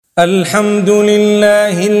الحمد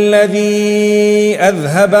لله الذي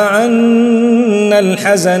أذهب عنا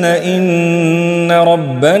الحزن إن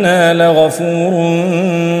ربنا لغفور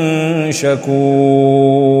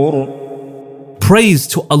شكور. Praise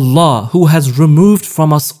to Allah who has removed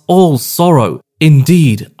from us all sorrow.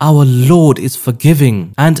 Indeed, our Lord is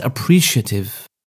forgiving and appreciative.